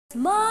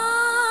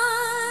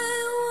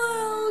My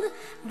world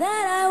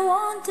that I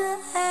want to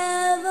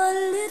have a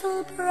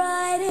little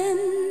pride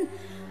in.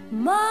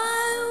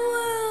 My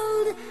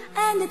world,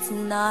 and it's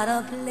not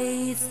a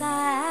place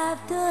I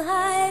have to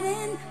hide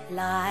in.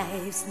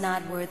 Life's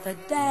not worth a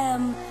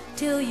damn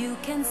till you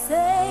can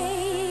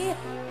say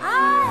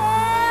I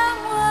am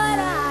what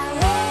I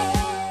am.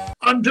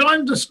 I'm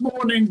joined this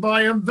morning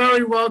by a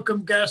very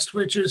welcome guest,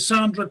 which is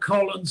Sandra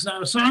Collins.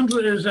 Now,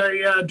 Sandra is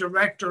a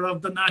director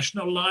of the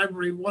National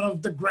Library, one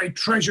of the great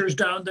treasures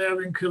down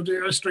there in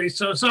Kildare Street.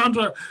 So,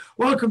 Sandra,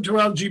 welcome to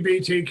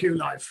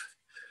LGBTQlife.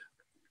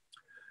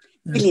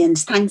 Brilliant.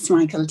 Thanks,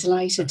 Michael.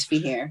 Delighted to be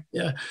here.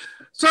 Yeah.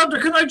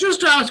 Sandra, can I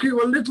just ask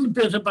you a little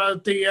bit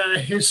about the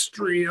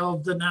history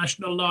of the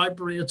National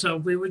Library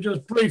itself? We were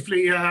just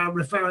briefly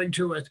referring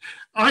to it.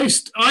 I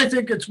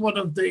think it's one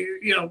of the,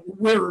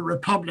 we're a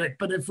republic,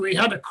 but if we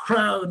had a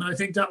crown, I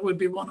think that would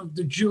be one of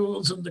the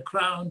jewels in the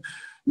crown.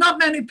 Not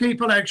many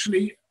people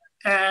actually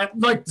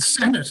like the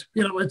Senate.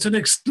 It's an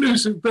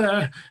exclusive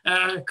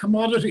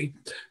commodity.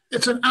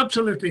 It's an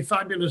absolutely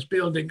fabulous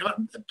building.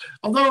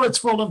 Although it's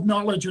full of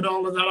knowledge and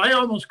all of that, I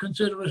almost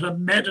consider it a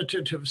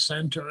meditative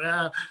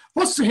centre.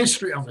 What's the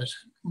history of it?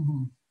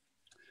 Mm-hmm.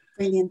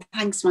 Brilliant.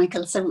 Thanks,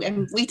 Michael. So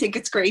we think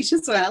it's great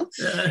as well.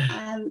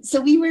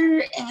 So we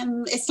were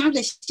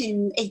established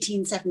in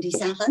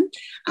 1877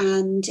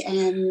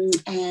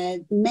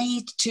 and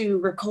made to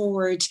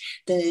record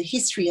the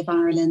history of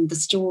Ireland, the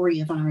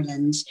story of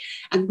Ireland.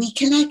 And we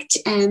collect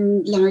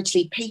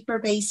largely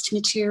paper-based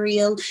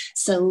material,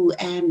 so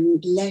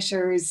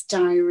letters,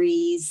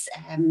 diaries,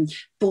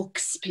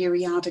 books,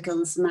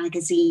 periodicals,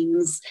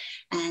 magazines.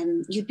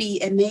 You'd be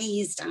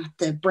amazed at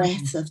the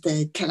breadth of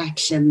the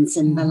collections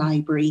in the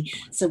library.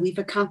 So we've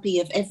a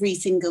copy of every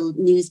single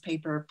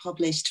newspaper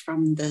published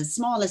from the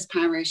smallest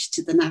parish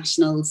to the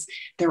nationals.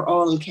 They're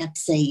all kept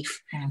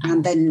safe.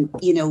 And then,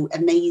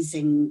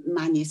 amazing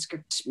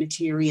manuscript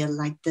material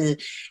like the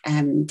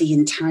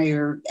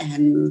entire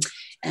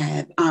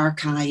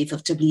archive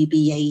of W.B.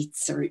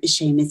 Yeats or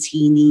Seamus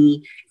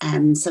Heaney.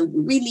 So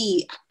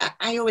really,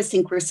 I always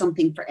think we're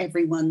something for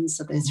everyone.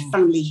 So there's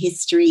family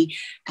history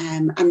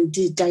and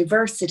the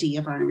diversity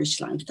of Irish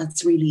life.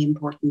 That's really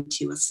important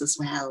to us as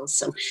well.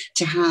 So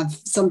to have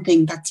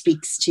something that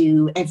speaks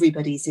to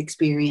everybody's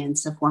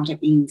experience of what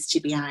it means to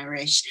be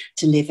Irish,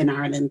 to live in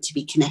Ireland, to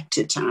be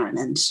connected to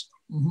Ireland.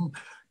 Mm-hmm.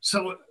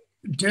 So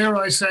dare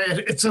I say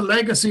it, it's a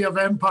legacy of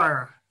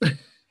empire.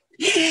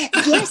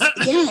 Yes,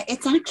 yeah,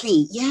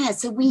 exactly. Yeah,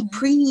 so we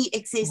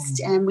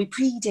pre-exist and we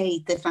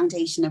predate the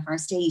foundation of our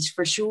state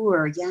for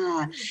sure.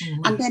 Yeah,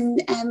 and then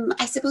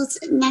I suppose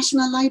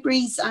national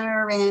libraries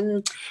are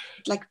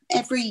like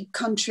every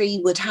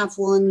country would have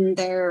one.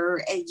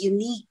 They're a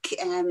unique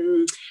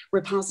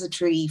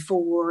repository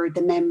for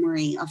the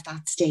memory of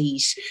that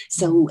state.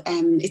 So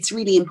it's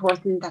really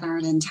important that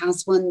Ireland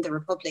has one, the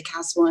Republic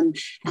has one,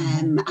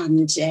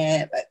 and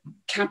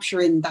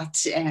capturing that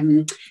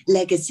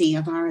legacy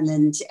of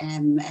Ireland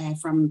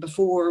from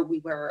before we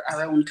were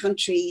our own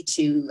country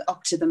to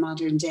up to the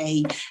modern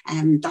day.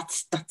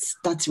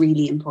 That's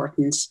really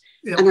important.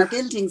 Yep. And our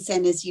buildings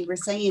then, as you were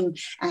saying,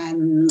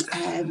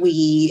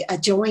 we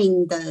adjoin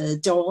the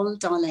Dáil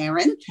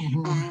Éireann,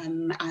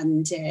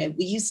 and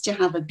we used to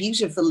have a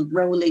beautiful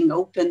rolling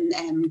open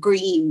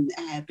green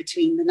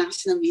between the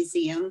National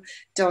Museum,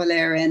 Dáil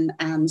Éireann,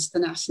 and the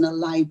National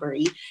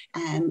Library,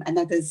 and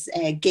that there's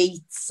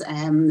gates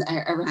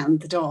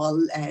around the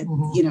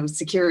Dáil,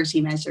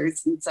 security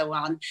measures and so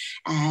on.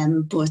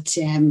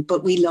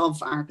 But we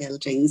love our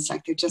buildings;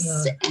 like they're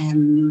just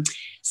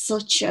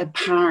such a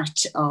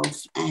part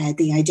of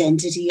the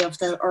identity of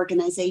the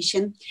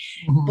organisation.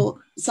 But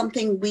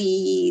something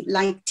we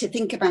like to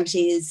think about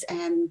is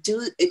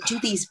do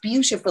these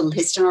beautiful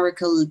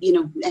historical,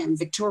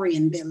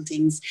 Victorian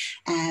buildings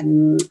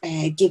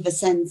give a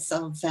sense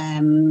of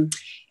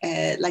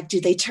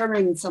do they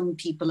turn some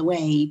people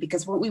away?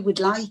 Because what we would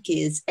like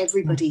is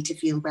everybody to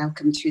feel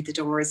welcome through the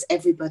doors,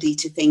 everybody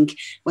to think,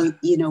 well,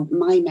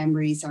 my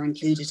memories are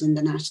included in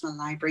the National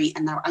Library,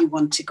 and now I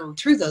want to go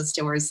through those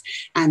doors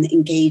and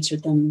engage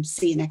with them,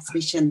 see an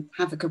exhibition,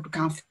 have a cup of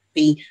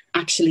coffee,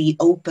 actually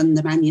open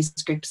the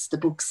manuscripts, the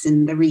books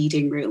in the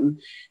reading room.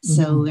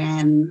 So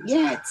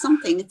it's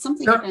something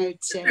about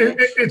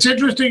it's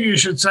interesting you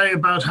should say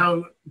about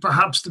how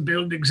perhaps the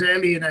buildings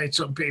alienate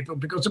some people,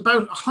 because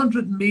about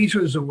 100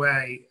 meters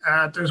away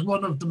there's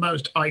one of the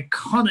most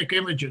iconic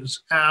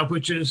images,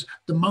 which is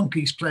the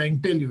monkeys playing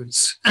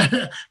billiards.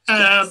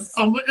 Yes.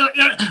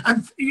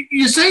 And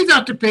you say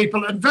that to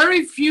people and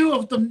very few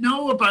of them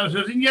know about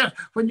it, and yet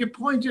when you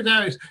point it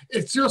out,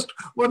 it's just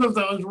one of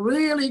those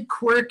really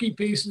quirky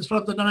pieces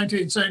from the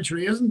 19th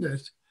century, isn't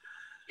it?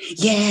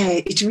 Yeah,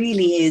 it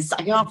really is.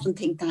 I often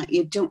think that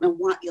you don't know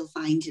what you'll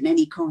find in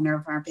any corner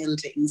of our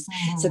buildings.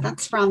 So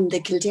that's from the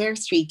Kildare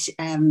Street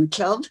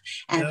Club,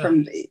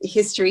 from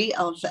history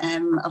of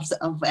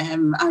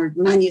our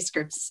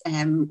manuscripts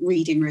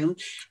reading room,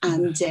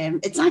 and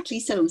exactly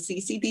so. So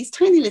you see these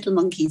tiny little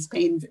monkeys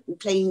playing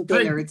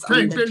billiards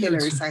on the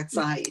pillars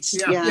outside.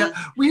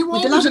 We've a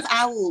lot of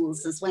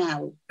owls as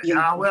well.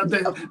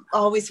 They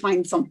always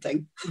find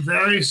something.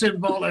 Very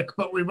symbolic,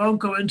 but we won't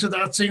go into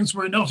that since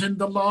we're not in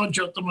the lodge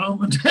at the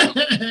moment.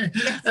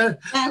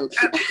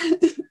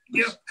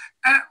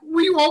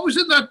 Were you always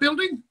in that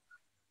building?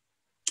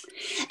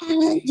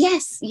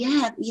 Yes.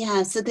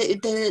 So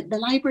the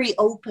library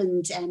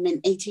opened in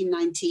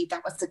 1890.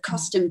 That was a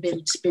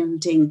custom-built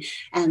building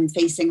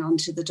facing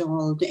onto the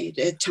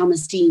Dáil,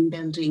 Thomas Dean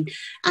building,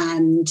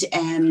 and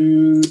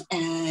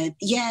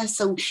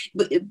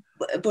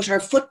but our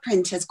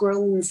footprint has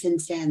grown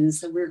since then.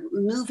 So we're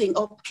moving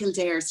up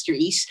Kildare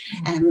Street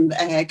and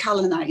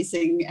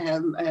colonising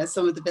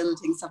some of the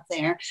buildings up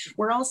there.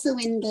 We're also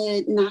in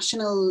the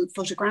National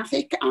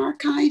Photographic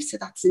Archive, so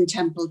that's in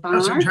Temple Bar.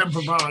 That's in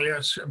Temple Bar,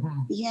 yes.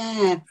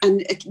 Yeah,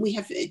 and we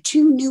have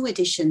 2 new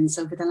additions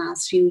over the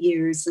last few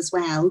years as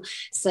well.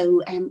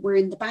 So we're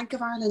in the Bank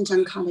of Ireland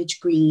on College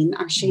Green,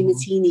 our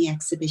Seamus Heaney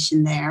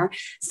exhibition there.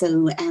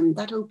 So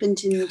that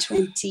opened in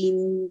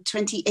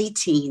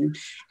 2018,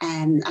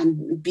 and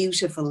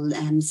beautiful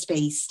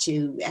space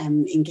to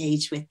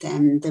engage with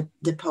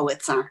the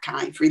Poets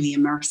Archive, really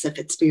immersive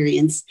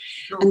experience.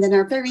 Sure. And then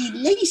our very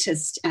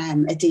latest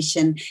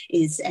addition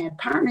is a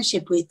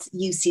partnership with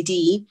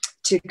UCD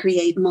to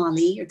create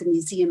MOLLI, or the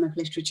Museum of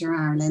Literature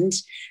Ireland,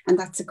 and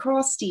that's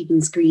across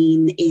Stephen's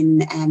Green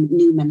in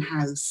Newman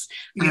House.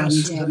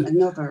 Yes. And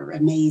another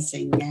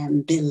amazing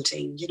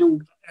building,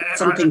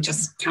 something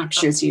just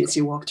captures you as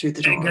you walk through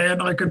the door.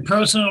 Again, I could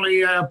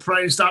personally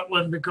praise that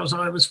one, because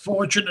I was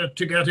fortunate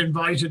to get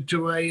invited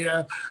to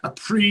a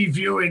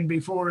pre-viewing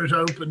before it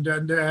opened,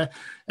 and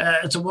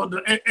it's a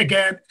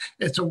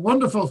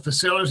wonderful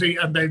facility,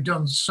 and they've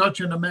done such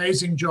an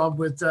amazing job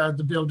with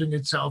the building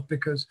itself,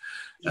 because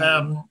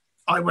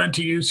I went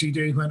to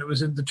UCD when it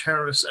was in the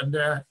terrace, and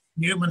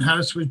Newman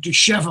House was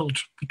dishevelled,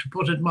 to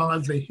put it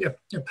mildly.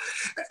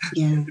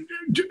 Yeah.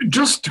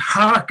 Just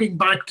harking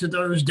back to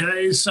those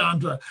days,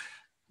 Sandra,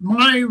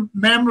 my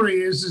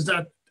memory is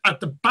that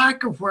at the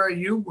back of where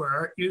you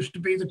were used to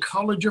be the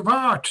College of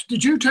Art.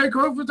 Did you take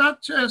over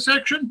that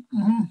section?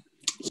 Mm-hmm.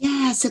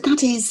 Yeah, so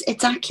that is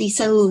exactly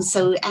so.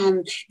 So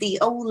the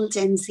old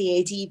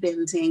NCAD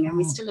building, and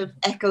we still have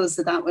echoes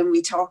of that when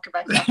we talk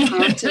about that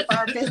part of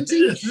our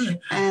building.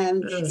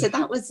 So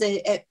that was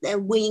a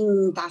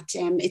wing that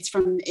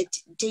it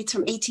dates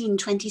from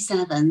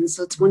 1827,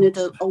 so it's one of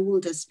the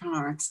oldest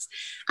parts.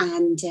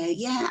 And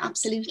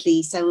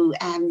absolutely. So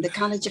the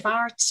College of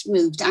Art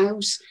moved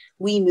out.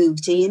 We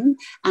moved in,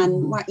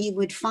 and what you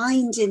would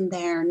find in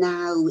there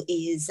now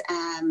is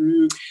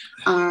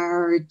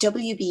our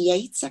W.B.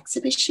 Yeats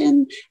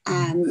exhibition,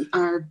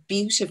 our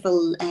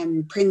beautiful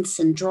prints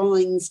and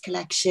drawings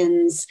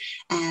collections.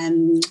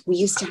 We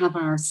used to have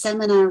our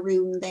seminar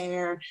room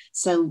there.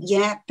 So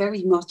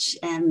very much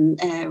an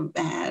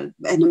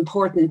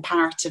important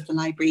part of the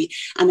library,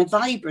 and a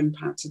vibrant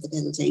part of the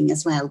building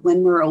as well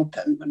when we're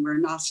open, when we're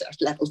not at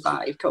level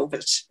 5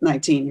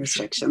 COVID-19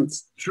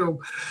 restrictions. True.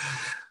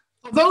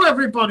 Although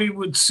everybody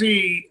would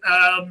see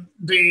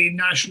the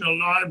National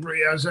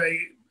Library as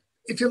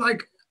if you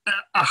like,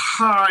 a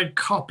hard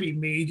copy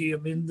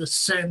medium, in the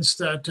sense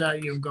that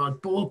you've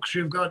got books,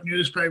 you've got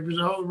newspapers,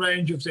 a whole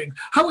range of things.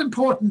 How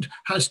important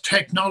has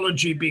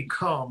technology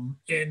become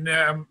in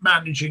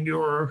managing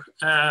your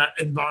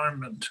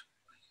environment?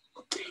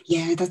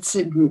 Yeah, that's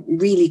a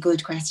really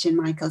good question,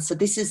 Michael. So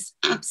this is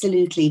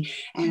absolutely,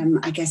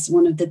 I guess,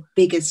 one of the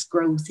biggest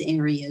growth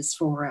areas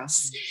for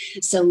us.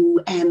 So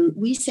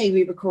we say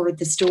we record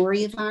the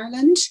story of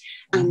Ireland,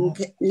 and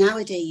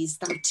nowadays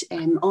that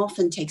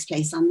often takes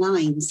place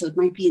online. So it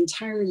might be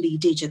entirely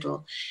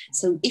digital.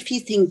 So if you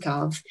think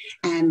of,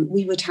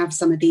 we would have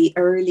some of the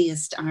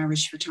earliest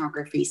Irish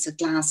photography, so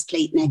glass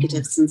plate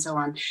negatives and so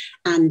on.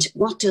 And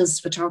what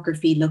does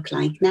photography look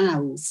like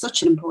now?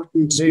 Such an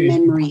important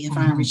memory of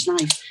Irish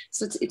life.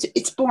 So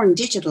it's born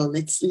digital.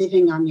 It's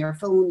living on your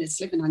phone.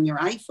 It's living on your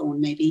iPhone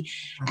maybe,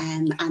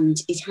 and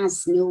it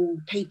has no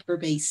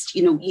paper-based.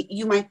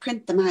 You might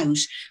print them out,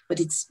 but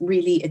it's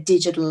really a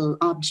digital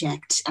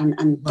object,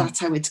 and that's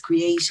how it's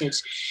created.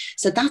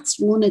 So that's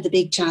one of the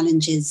big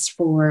challenges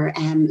for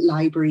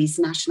libraries,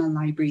 national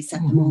libraries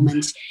at the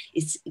moment,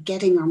 is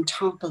getting on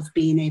top of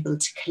being able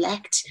to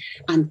collect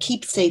and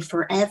keep safe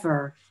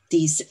forever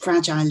these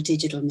fragile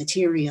digital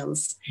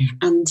materials.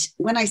 And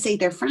when I say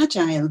they're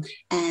fragile,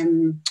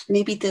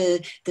 maybe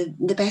the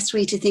best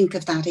way to think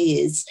of that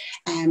is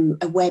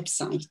a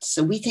website.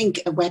 So we think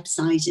a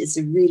website is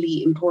a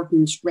really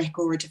important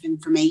record of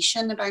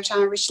information about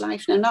Irish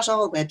life. Now, not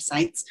all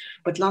websites,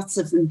 but lots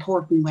of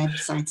important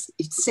websites.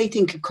 Say,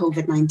 think of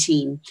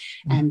COVID-19.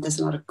 There's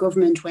a lot of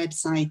government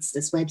websites.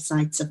 There's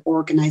websites of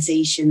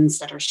organisations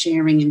that are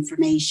sharing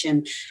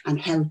information and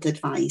health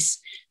advice.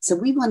 So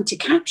we want to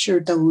capture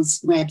those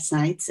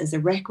websites as a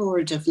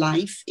record of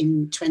life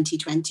in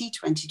 2020,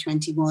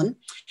 2021.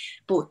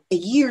 But a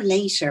year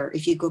later,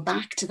 if you go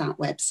back to that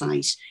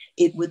website,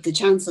 the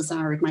chances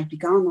are it might be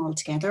gone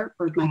altogether,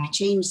 or it might be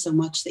changed so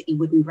much that you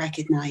wouldn't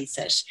recognize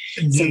it.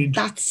 Indeed.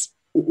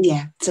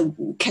 So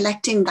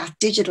collecting that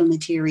digital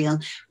material,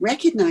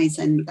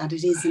 recognizing that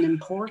it is an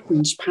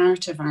important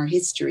part of our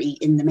history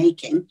in the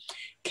making,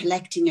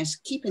 collecting it,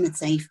 keeping it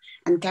safe,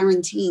 and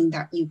guaranteeing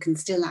that you can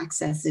still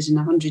access it in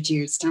 100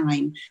 years'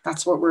 time.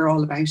 That's what we're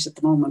all about at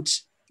the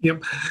moment.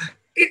 Yep.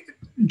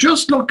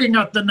 Just looking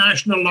at the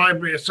National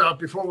Library itself,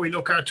 before we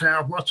look at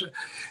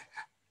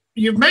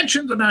you've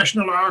mentioned the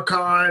National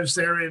Archives.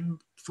 They're in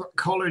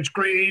College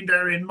Green,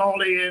 they're in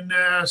Molly,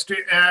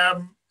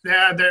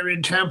 they're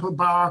in Temple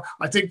Bar.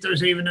 I think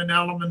there's even an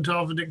element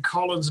of it in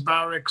Collins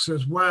Barracks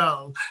as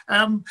well.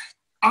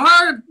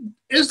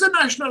 Is the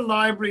National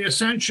Library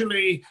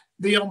essentially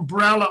the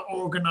umbrella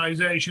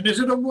organisation? Is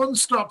it a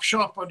one-stop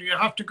shop, or do you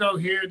have to go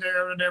here,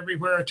 there and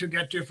everywhere to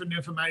get different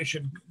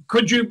information?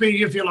 Could you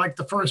be, if you like,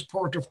 the first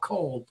port of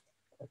call?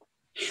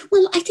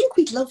 Well, I think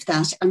we'd love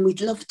that, and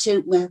we'd love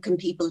to welcome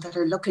people that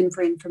are looking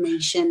for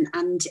information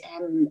and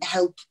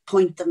help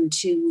point them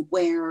to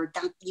where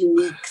that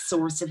unique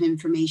source of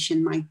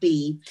information might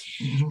be.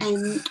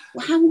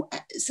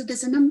 So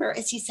there's a number,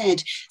 as you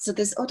said, so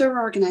there's other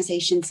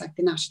organisations like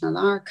the National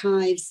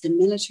Archives, the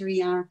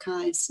Military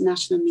Archives,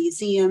 National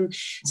Museum.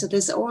 So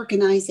there's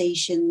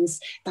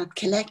organisations that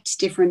collect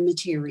different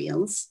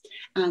materials,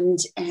 and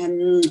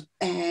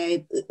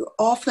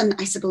often,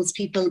 I suppose,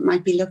 people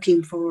might be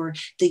looking for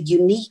the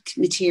unique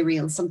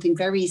material, something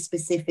very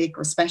specific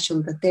or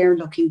special that they're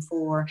looking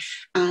for,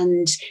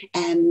 and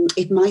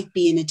it might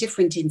be in a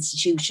different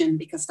institution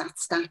because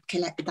that's that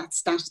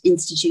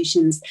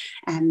institution's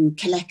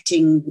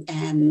collecting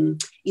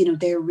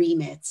their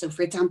remit. So,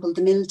 for example,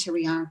 the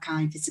Military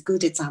Archive is a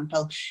good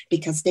example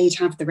because they'd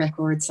have the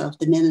records of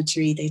the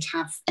military. They'd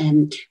have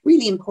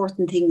really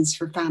important things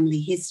for family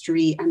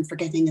history and for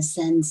getting a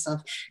sense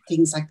of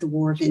things like the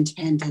War of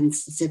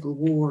Independence, the Civil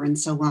War, and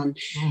so on.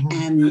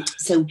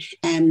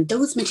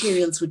 Those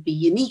materials would be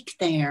unique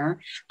there.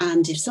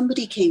 And if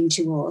somebody came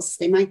to us,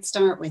 they might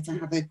start with, I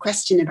have a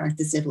question about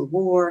the Civil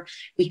War.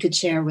 We could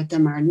share with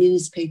them our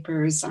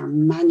newspapers, our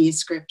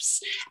manuscripts,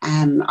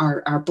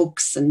 our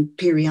books and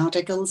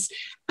periodicals.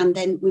 And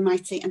then we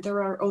might say, and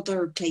there are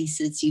other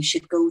places you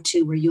should go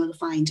to where you'll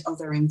find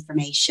other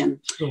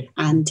information. Cool.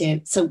 And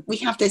so we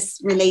have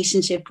this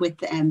relationship with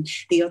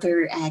the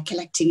other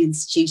collecting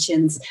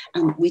institutions,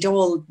 and we'd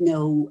all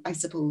know, I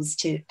suppose,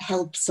 to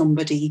help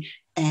somebody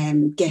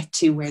get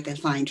to where they'll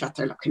find what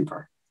they're looking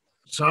for.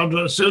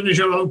 Sandra, as soon as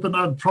you're open,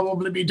 I'll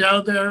probably be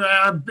down there,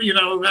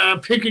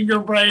 picking your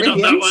brain on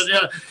that one.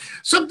 Yeah,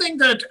 something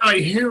that I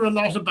hear a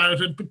lot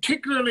about, and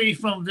particularly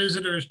from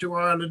visitors to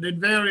Ireland,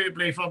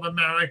 invariably from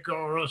America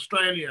or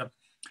Australia,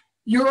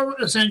 you're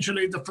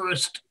essentially the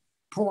first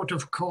port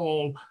of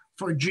call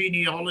for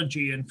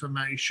genealogy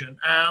information.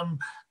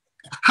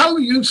 How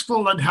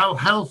useful and how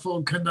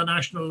helpful can the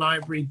National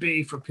Library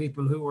be for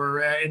people who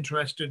are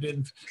interested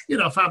in,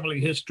 family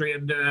history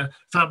and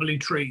family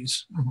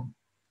trees? Mm-hmm.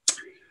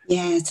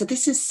 Yeah, so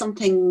this is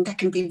something that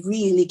can be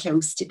really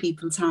close to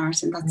people's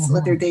heart, and that's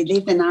whether they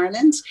live in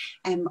Ireland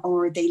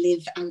or they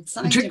live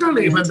outside.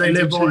 Particularly when they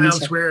live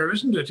elsewhere,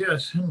 isn't it?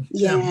 Yes.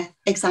 Yeah,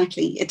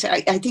 exactly.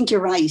 I think you're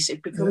right.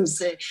 It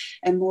becomes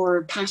a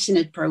more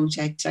passionate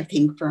project, I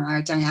think, for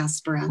our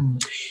diaspora.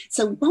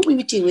 So what we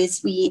would do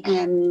is we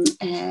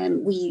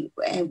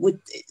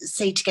would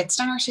say to get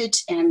started,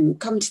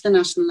 come to the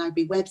National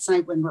Library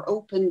website when we're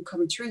open,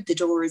 come through the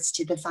doors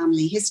to the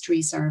Family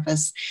History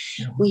Service.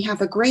 Yeah. We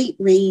have a great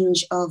range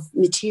of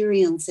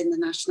materials in the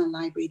National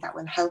Library that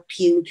will help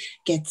you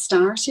get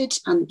started,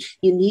 and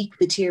unique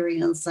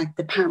materials like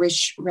the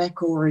parish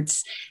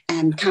records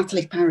and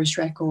Catholic parish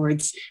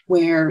records,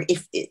 where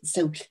if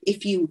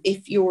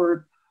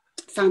your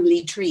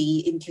family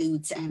tree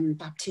includes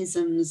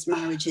baptisms,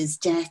 marriages,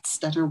 deaths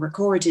that are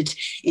recorded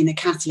in a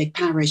Catholic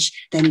parish,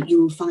 then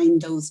you'll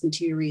find those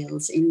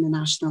materials in the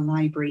National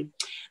Library.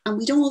 And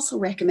we'd also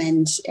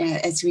recommend,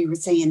 as we were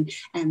saying,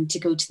 to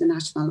go to the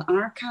National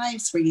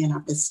Archives, where you'll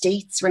have the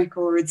state's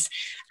records,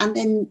 and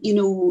then,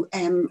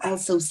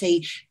 also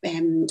say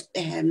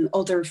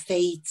other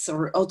faiths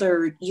or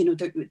other,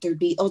 there'd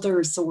be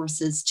other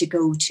sources to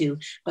go to.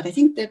 But I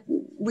think that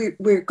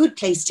we're a good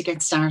place to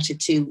get started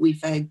too.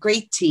 We've a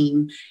great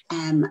team,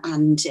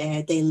 and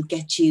they'll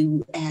get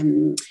you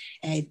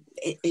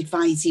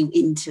advise you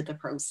into the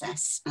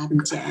process.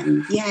 And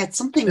it's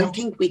something I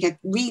think we get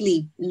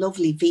really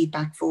lovely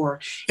feedback for.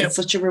 It's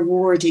such a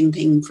rewarding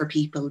thing for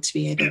people to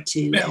be able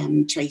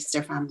to trace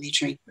their family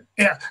tree.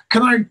 Yeah,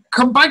 can I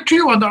come back to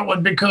you on that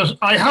one? Because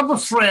I have a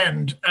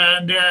friend,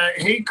 and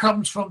he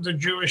comes from the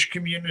Jewish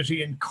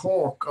community in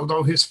Cork,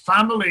 although his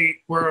family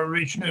were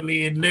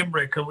originally in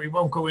Limerick, and we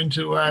won't go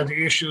into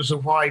the issues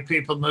of why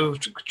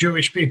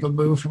Jewish people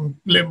moved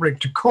from Limerick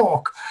to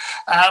Cork.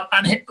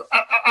 And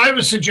I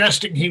was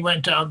suggesting he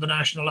went down the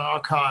National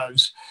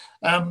Archives.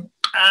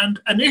 And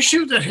an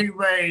issue that he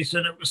raised,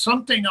 and it was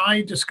something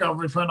I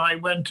discovered when I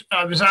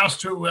was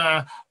asked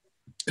to,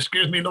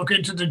 look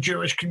into the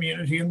Jewish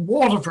community in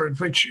Waterford,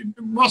 which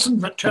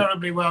wasn't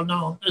terribly well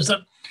known, is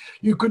that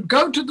you could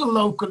go to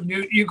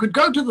the you could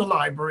go to the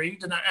library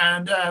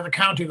and the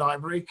county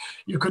library,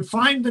 you could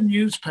find the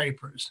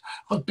newspapers,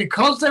 but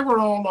because they were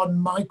all on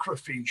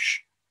microfiche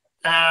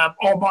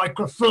or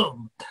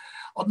microfilm,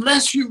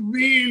 unless you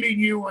really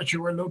knew what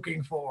you were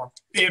looking for,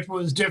 it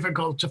was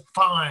difficult to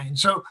find.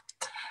 So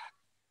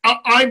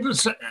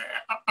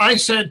I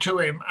said to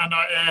him, and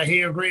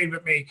he agreed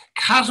with me,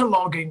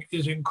 cataloguing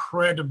is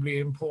incredibly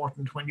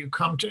important when you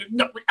come to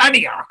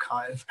any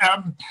archive.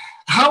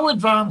 How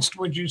advanced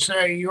would you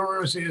say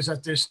yours is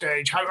at this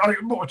stage? How,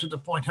 more to the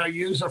point, how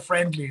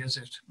user-friendly is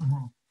it?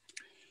 Mm-hmm.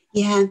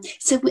 Yeah,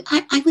 so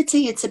I would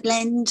say it's a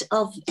blend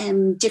of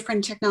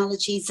different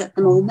technologies at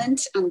the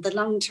moment, and the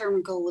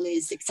long-term goal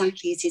is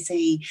exactly as you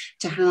say,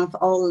 to have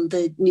all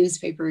the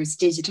newspapers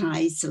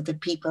digitized so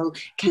that people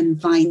can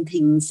find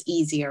things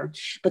easier.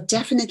 But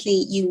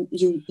definitely you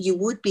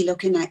would be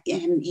looking at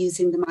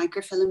using the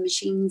microfilm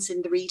machines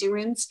in the reading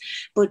rooms.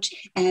 But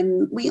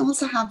we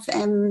also have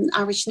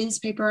Irish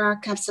newspaper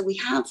archives, so we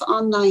have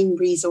online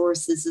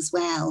resources as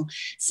well.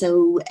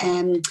 So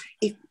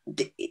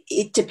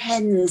it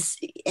depends.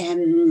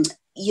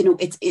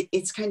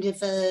 It's kind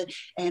of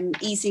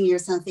easing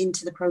yourself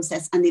into the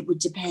process, and it would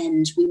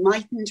depend. We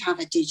mightn't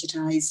have it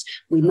digitized,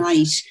 we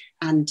might,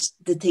 and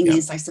the thing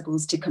is, I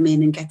suppose, to come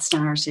in and get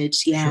started.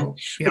 Sure.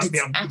 But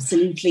it's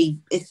absolutely,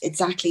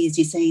 exactly as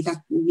you say, that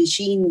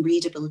machine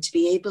readable, to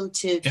be able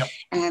to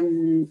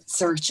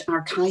search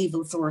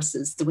archival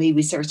sources the way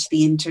we search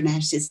the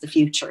internet is the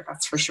future,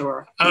 that's for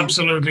sure.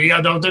 Absolutely,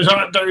 no, there's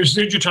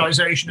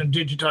digitization and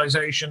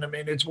digitization. I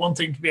mean, it's one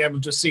thing to be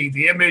able to see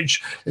the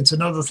image, it's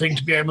another thing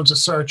to be able to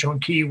search on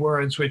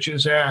keywords, which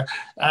is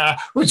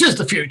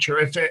the future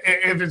if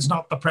it's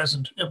not the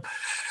present.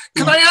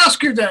 Can I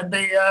ask you then,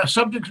 the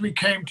subject we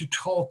came to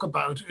talk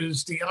about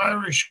is the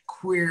Irish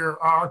Queer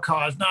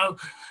Archives. Now,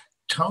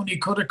 Tony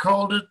could have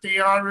called it the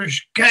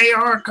Irish Gay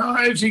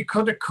Archives, he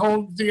could have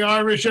called it the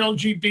Irish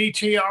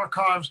LGBT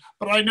Archives,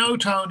 but I know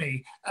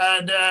Tony,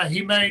 and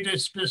he made a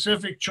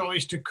specific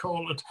choice to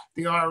call it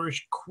the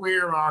Irish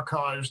Queer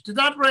Archives. Did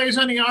that raise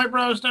any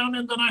eyebrows down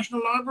in the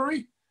National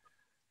Library?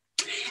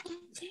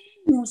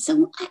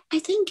 So I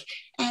think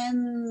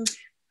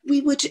we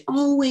would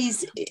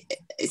always,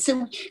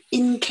 so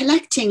in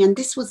collecting, and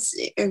this was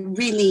a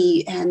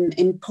really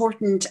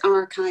important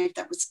archive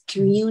that was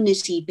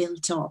community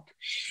built up.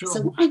 Sure.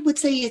 So I would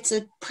say it's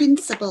a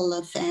principle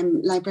of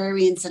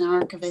librarians and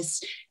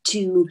archivists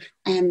to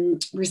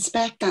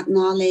respect that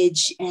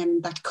knowledge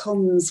that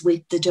comes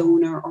with the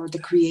donor or the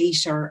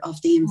creator of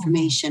the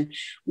information.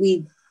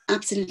 We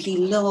absolutely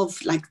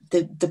love, like,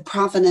 the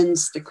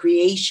provenance, the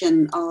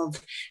creation of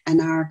an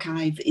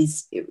archive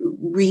is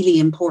really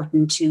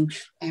important to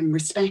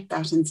respect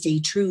that and stay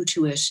true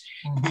to it.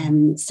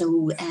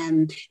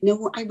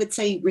 No, I would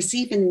say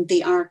receiving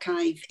the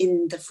archive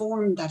in the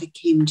form that it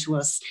came to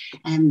us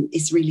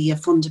is really a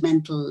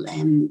fundamental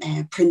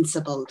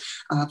principle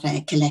of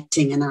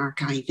collecting and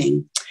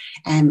archiving.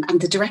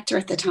 And the director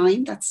at the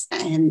time, that's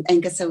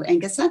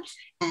Engasa,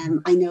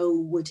 I know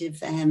would have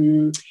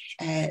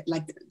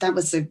that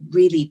was a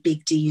really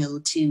big deal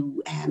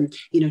to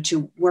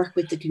to work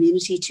with the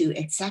community to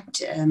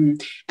accept an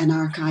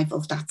archive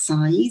of that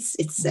size.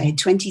 It's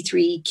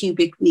 23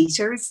 cubic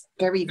meters,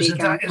 very big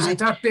archive. Is it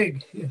that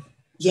big?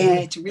 Yeah,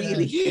 it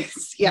really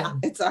is. Yeah,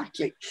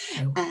 exactly.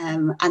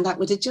 And that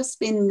would have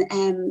just been,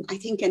 I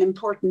think, an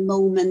important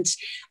moment.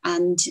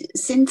 And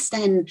since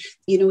then,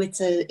 it's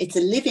a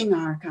living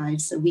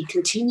archive. So we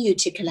continue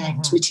to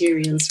collect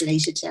materials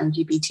related to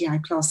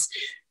LGBTI plus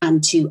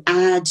and to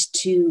add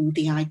to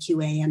the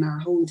IQA and our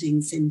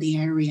holdings in the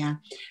area.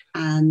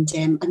 And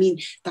I mean,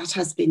 that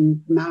has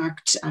been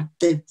marked at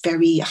the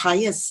very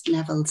highest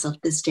levels of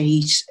the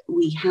state.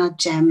 We had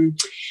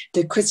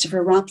the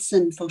Christopher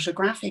Robson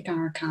Photographic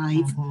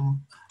Archive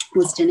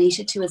was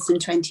donated to us in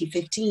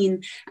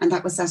 2015, and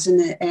that was at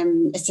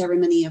a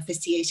ceremony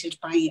officiated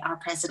by our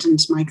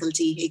president, Michael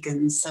D.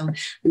 Higgins. So,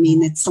 I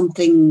mean, it's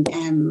something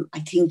I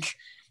think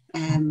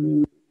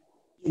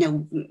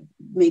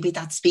maybe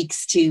that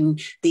speaks to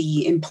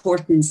the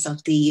importance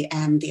of the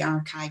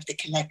archive, the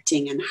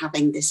collecting, and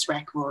having this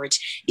record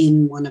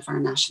in one of our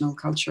national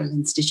cultural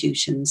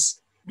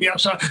institutions.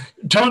 Yes,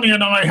 Tony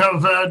and I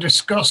have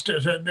discussed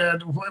it,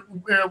 and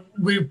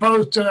we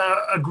both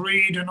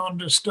agreed and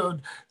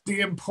understood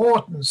the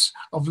importance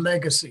of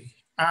legacy.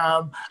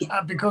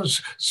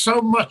 Because so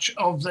much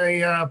of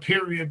the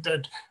period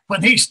that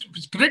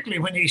particularly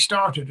when he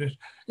started it,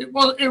 it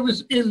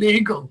was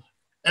illegal.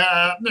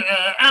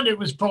 And it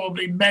was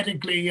probably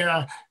medically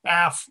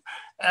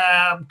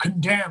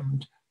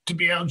condemned to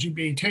be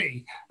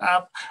LGBT.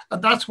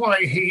 And that's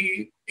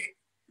why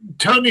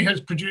Tony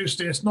has produced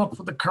this, not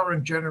for the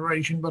current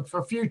generation, but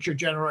for future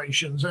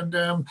generations. And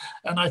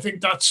I think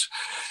that's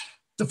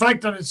the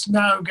fact that it's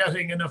now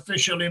getting an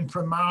official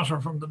imprimatur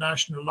from the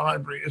National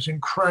Library is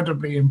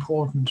incredibly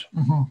important.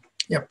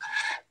 Yep.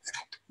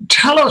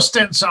 tell us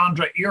then,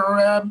 Sandra,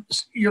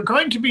 you're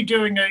going to be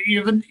doing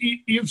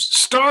you've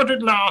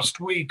started last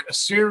week a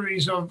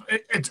series of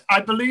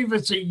I believe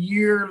it's a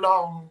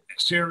year-long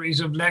series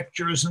of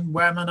lectures and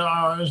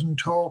webinars and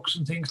talks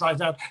and things like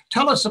that.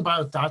 Tell us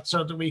about that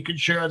so that we can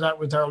share that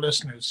with our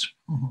listeners.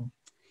 Mm-hmm.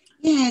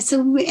 Yeah,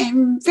 so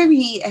I'm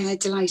very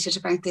delighted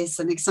about this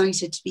and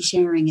excited to be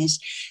sharing it.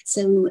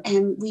 So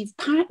we've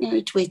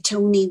partnered with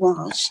Tony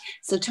Walsh.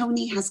 So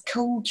Tony has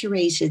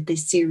co-curated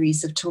this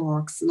series of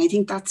talks. And I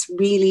think that's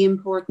really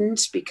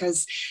important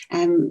because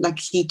like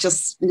he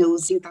just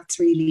knows, I think that's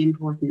really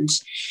important.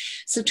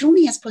 So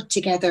Tony has put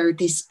together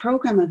this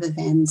program of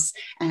events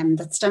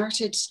that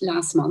started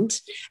last month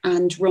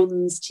and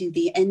runs to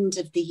the end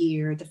of the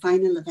year. The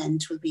final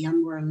event will be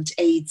on World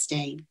AIDS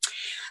Day.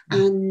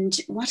 And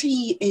what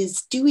he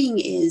is doing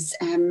is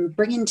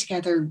bringing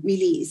together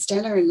really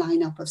stellar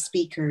lineup of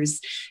speakers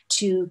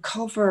to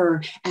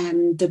cover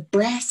the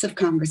breadth of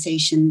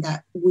conversation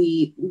that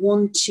we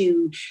want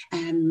to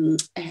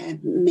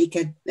make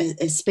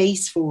a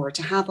space for,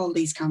 to have all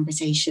these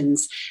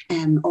conversations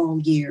all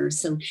year.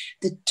 So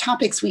the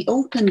topics we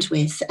opened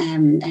with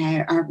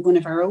are one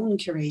of our own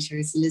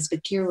curators,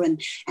 Elizabeth Kieran,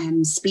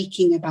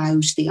 speaking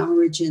about the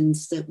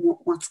origins,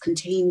 what's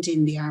contained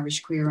in the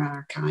Irish Queer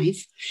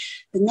Archive.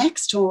 The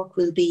next talk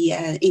will be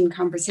in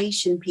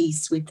conversation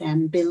piece with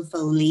Bill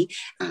Foley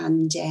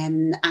and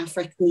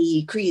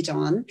Afrachní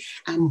Creadán,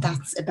 and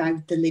that's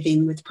about the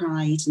Living with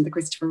Pride and the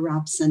Christopher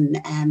Robson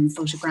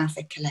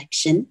photographic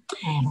collection.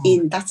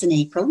 That's in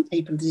April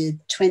the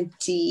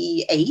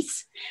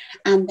 28th.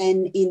 And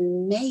then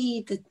in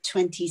May the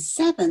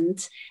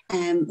 27th,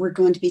 we're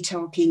going to be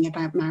talking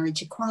about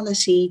marriage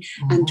equality,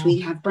 and we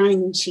have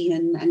Brian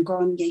Sheehan and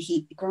Grania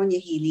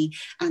Healy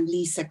and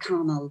Lisa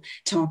Connell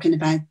talking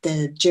about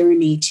the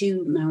journey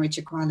to marriage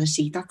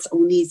equality. That's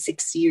only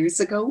 6 years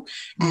ago,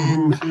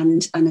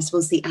 and I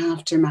suppose the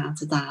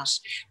aftermath of that.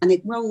 And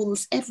it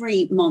rolls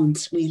every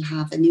month. We'll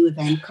have a new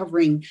event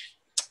covering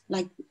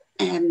like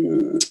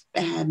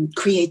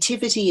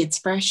creativity,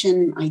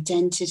 expression,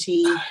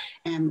 identity.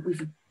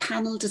 We've a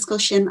panel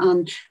discussion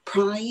on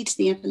pride,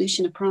 the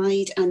evolution of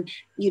pride, and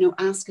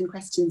asking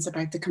questions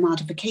about the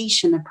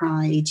commodification of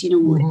pride.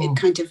 It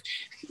kind of,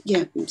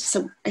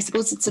 so I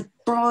suppose it's a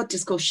broad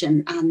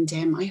discussion, and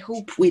I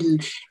hope we'll,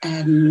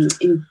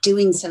 in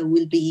doing so,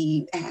 we'll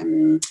be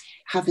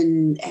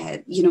having,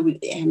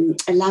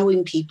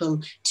 allowing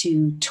people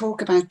to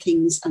talk about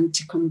things and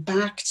to come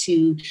back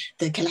to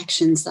the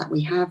collections that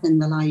we have in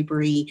the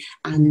library,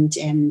 and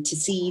to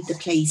see the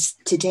place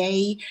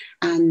today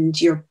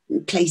and your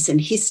place in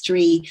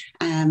history,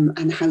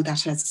 and how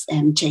that has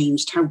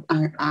changed, how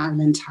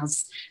Ireland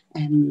has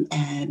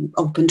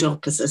opened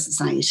up as a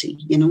society.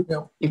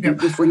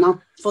 If we're not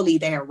fully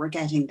there, we're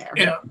getting there.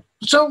 Yeah.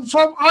 So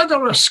from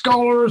either a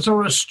scholar's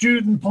or a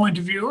student point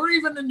of view, or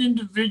even an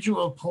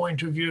individual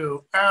point of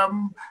view,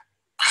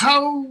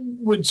 how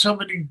would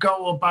somebody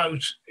go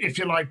about, if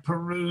you like,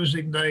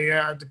 perusing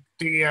the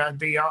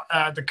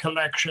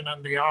collection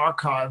and the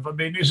archive? I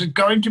mean, is it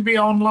going to be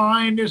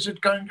online? Is it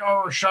going,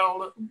 or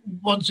shall,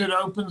 once it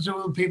opens,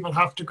 will people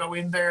have to go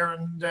in there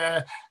and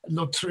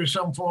look through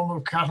some form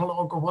of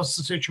catalogue, or what's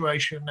the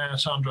situation,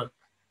 Sandra?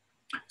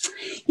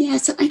 Yeah,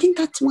 so I think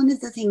that's one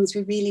of the things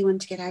we really want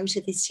to get out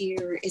of this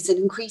year, is an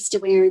increased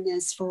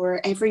awareness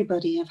for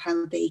everybody of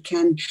how they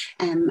can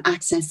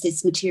access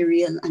this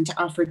material and to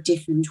offer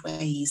different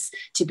ways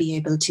to be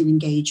able to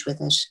engage with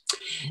it.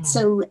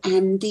 So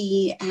when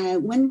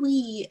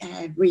we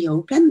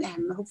reopen,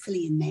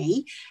 hopefully in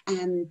May,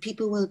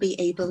 people will be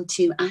able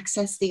to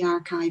access the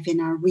archive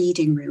in our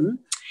reading room.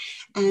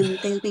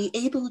 They'll be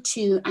able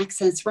to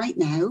access right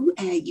now.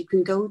 You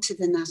can go to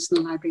the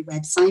National Library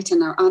website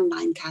and our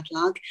online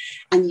catalogue,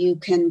 and you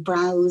can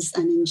browse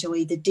and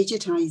enjoy the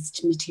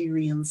digitised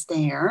materials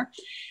there.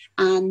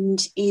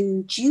 And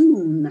in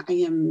June, I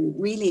am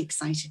really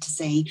excited to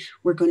say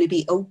we're going to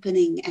be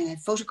opening a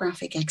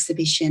photographic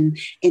exhibition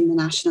in the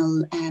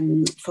National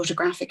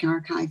Photographic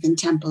Archive in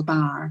Temple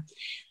Bar.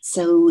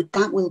 So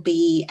that will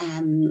be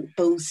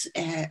both,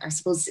 I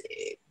suppose,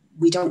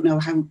 we don't know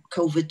how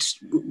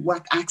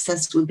what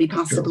access will be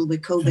possible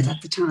with COVID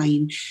at the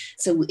time.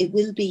 So it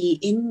will be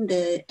in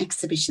the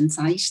exhibition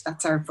site,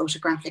 that's our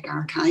photographic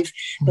archive,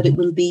 but it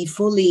will be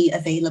fully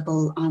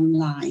available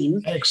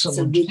online. Excellent.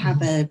 So we'll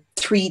have a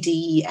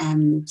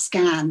 3D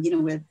scan,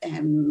 with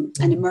an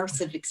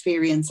immersive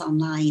experience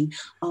online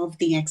of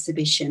the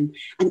exhibition.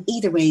 And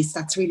either ways,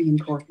 that's really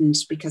important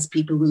because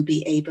people will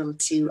be able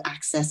to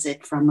access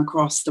it from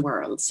across the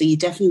world. So you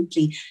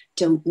definitely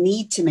don't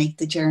need to make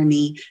the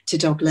journey to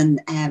Dublin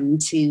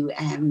to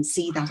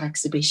see that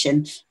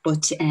exhibition,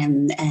 but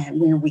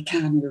where we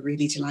can, we're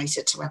really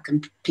delighted to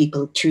welcome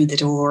people through the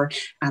door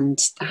and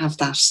have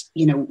that,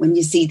 when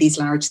you see these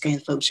large scale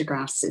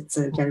photographs, it's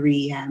a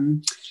very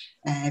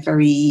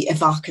very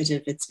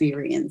evocative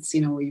experience.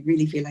 You know, you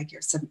really feel like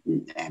you're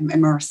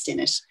immersed in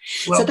it.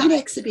 Well, so that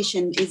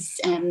exhibition is,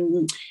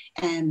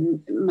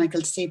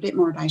 Michael, to say a bit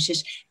more about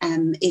it,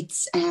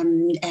 it's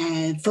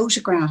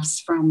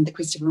photographs from the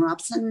Christopher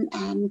Robson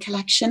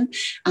collection,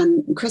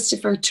 and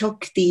Christopher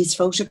took these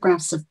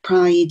photographs of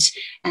Pride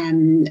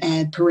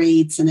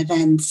parades and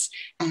events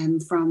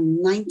from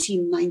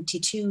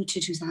 1992 to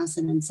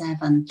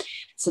 2007.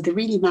 So they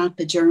really map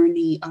the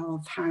journey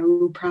of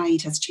how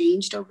Pride has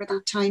changed over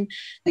that time.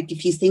 Like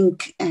if you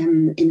think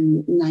in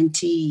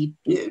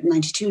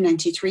 92,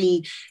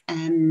 93,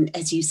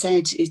 as you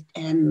said,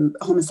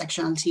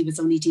 homosexuality was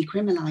only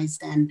decriminalised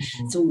then.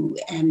 Mm-hmm. So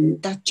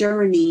that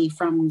journey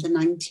from the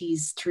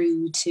 90s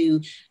through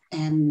to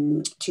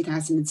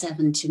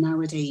 2007 to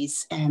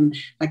nowadays,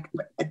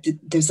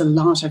 there's a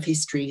lot of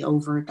history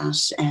over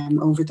that,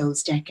 over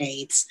those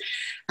decades.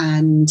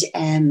 And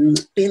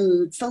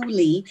Bill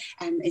Foley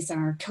is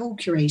our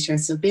co-curator.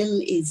 So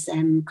Bill is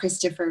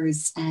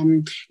Christopher's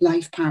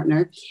life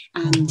partner,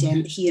 and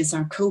he is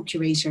our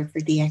co-curator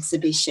for the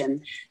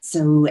exhibition.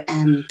 So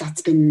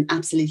that's been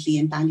absolutely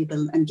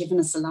invaluable and given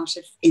us a lot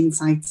of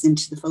insights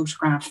into the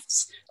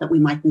photographs that we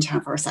mightn't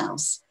have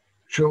ourselves.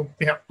 Sure.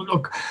 Yeah.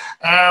 Look,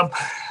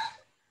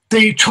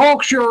 the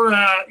talks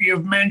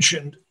you've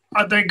mentioned,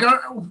 are they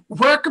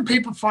where can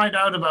people find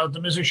out about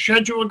them? Is a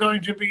schedule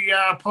going to be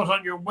put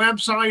on your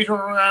website,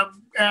 or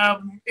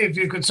if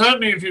you could send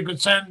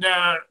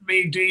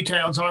me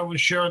details, I will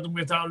share them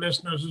with our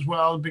listeners as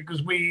well,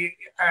 because we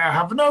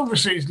have an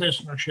overseas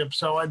listenership.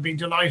 So I'd be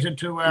delighted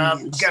to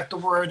get the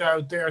word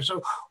out there.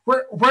 So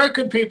where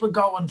can people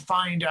go and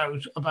find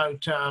out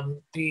about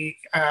the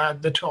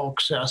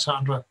talks,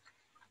 Sandra?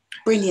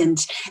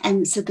 Brilliant.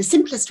 So the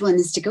simplest one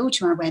is to go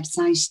to our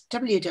website,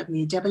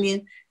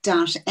 www.NLI.ie,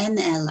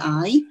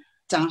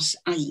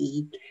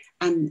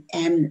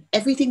 and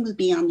everything will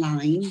be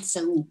online.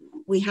 So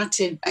we had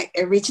to,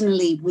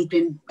 originally we'd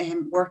been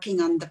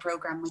working on the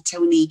programme with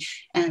Tony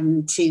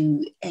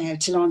to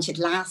launch it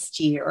last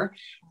year,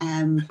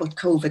 but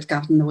COVID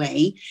got in the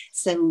way.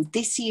 So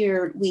this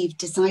year we've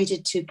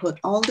decided to put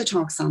all the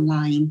talks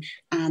online,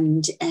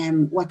 and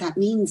what that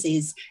means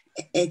is,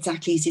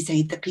 exactly as you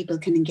say, that people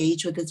can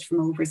engage with us from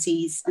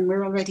overseas, and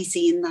we're already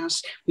seeing that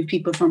with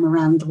people from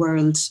around the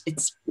world.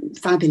 It's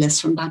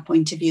fabulous from that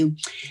point of view.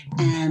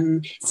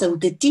 So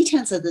the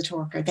details of the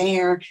talk are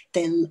there.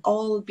 They'll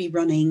all be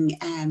running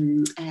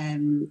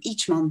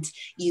each month.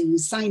 You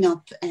sign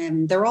up,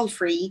 they're all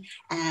free,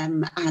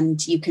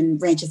 and you can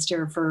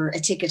register for a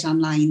ticket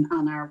online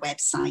on our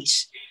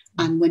website.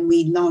 And when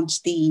we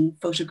launch the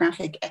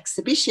photographic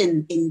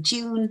exhibition in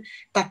June,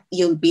 that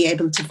you'll be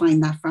able to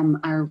find that from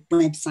our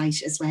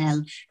website as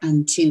well,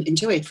 and to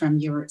enjoy it from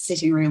your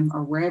sitting room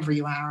or wherever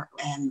you are,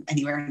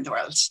 anywhere in the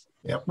world.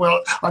 Yeah,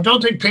 well, I don't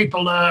think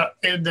people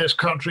in this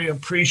country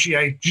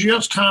appreciate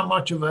just how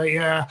much of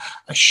a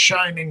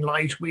shining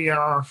light we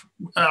are.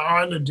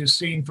 Ireland is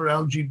seen for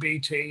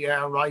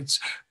LGBT rights,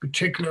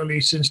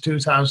 particularly since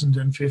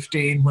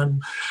 2015,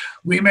 when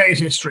we made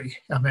history.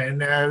 I mean,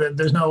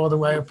 there's no other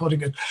way of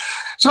putting it.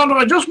 Sandra,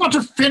 I just want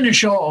to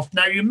finish off.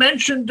 Now, you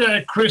mentioned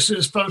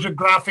Chris's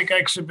photographic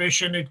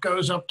exhibition. It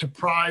goes up to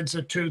Pride's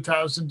at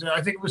 2000.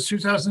 I think it was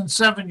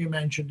 2007 you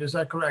mentioned. Is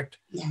that correct?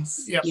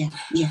 Yes. Yeah.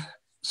 Yeah.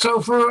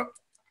 So for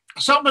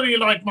somebody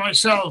like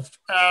myself,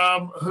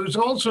 who's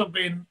also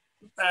been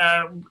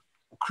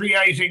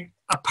creating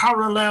a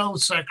parallel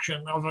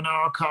section of an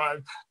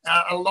archive,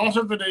 a lot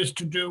of it is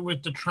to do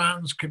with the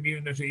trans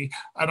community,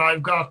 and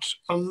I've got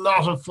a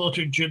lot of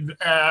footage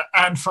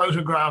and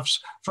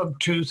photographs from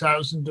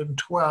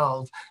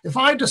 2012. If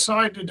I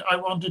decided I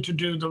wanted to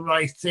do the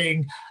right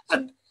thing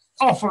and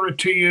offer it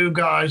to you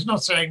guys,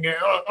 not saying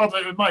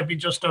it might be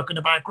just stuck in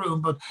a back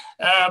room, but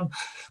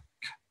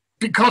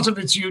because of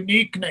its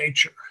unique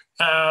nature,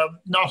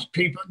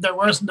 there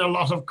wasn't a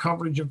lot of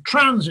coverage of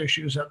trans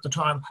issues at the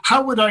time.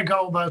 How would I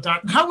go about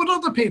that? And how would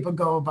other people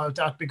go about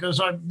that?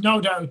 Because I've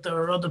no doubt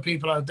there are other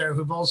people out there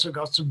who've also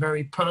got some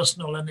very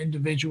personal and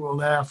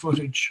individual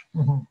footage.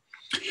 Mm-hmm.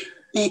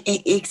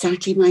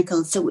 Exactly,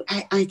 Michael. So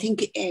I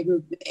think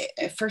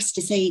first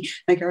to say,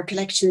 like, our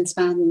collection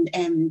span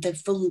the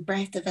full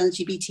breadth of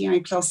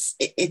LGBTI plus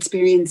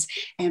experience,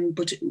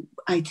 but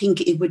I think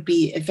it would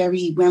be a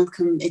very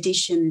welcome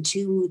addition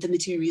to the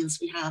materials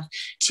we have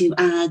to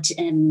add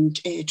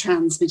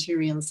trans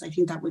materials. I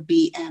think that would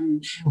be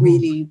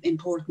really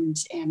important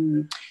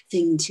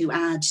thing to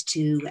add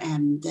to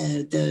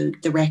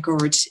the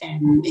record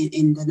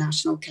in the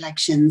national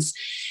collections.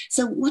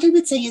 So what I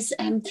would say is,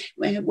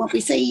 what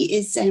we say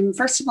is,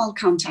 first of all,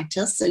 contact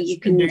us. So you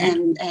can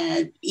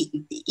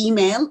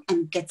email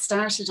and get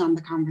started on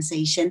the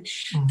conversation.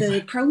 Mm-hmm.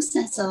 The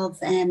process of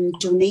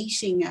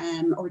donating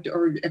or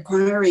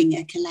acquiring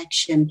a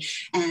collection,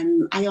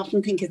 I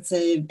often think it's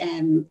a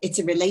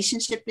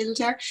relationship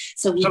builder.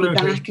 So we'll be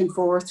back and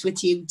forth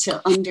with you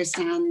to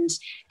understand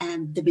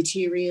the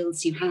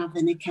materials you have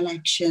in a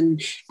collection.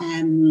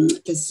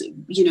 There's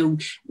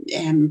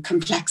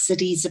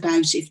complexities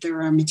about if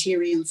there are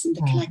materials in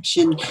the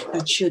collection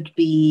that should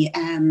be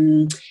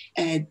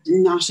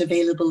not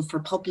available for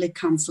public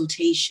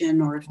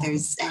consultation, or if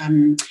there's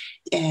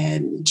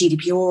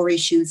GDPR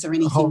issues or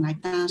anything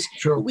like that.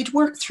 Sure. We'd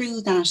work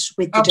through that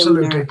with the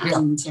Absolutely,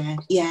 donor.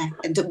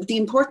 And the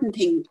important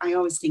thing I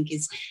always think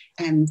is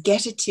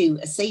get it to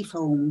a safe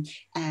home.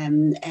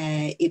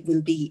 It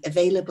will be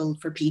available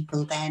for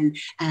people then.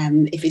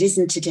 If it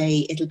isn't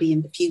today, it'll be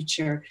in the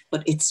future,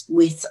 but it's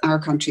with our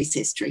country's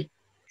history.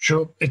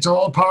 Sure. It's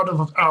all part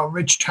of our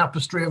rich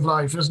tapestry of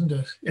life, isn't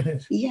it?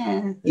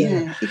 Yeah,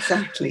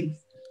 exactly.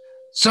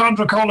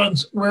 Sandra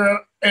Collins, we're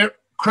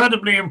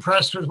incredibly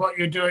impressed with what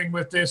you're doing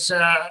with this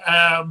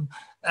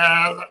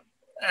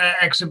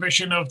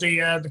exhibition of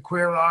the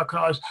Queer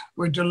Archives.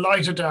 We're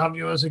delighted to have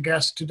you as a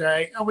guest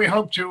today, and we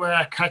hope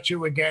to catch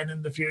you again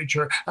in the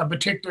future, and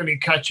particularly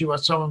catch you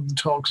at some of the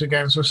talks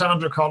again. So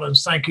Sandra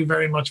Collins, thank you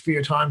very much for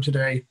your time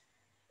today.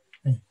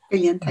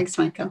 Brilliant. Thanks,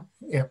 Michael.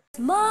 Yeah.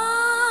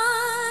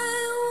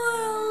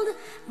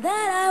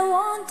 That I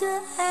want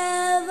to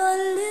have a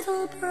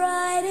little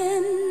pride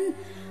in,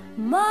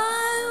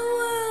 my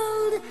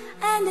world,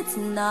 and it's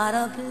not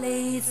a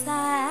place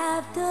I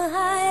have to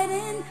hide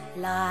in.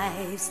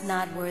 Life's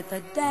not worth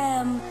a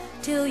damn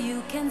till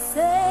you can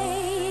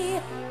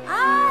say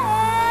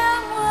I am.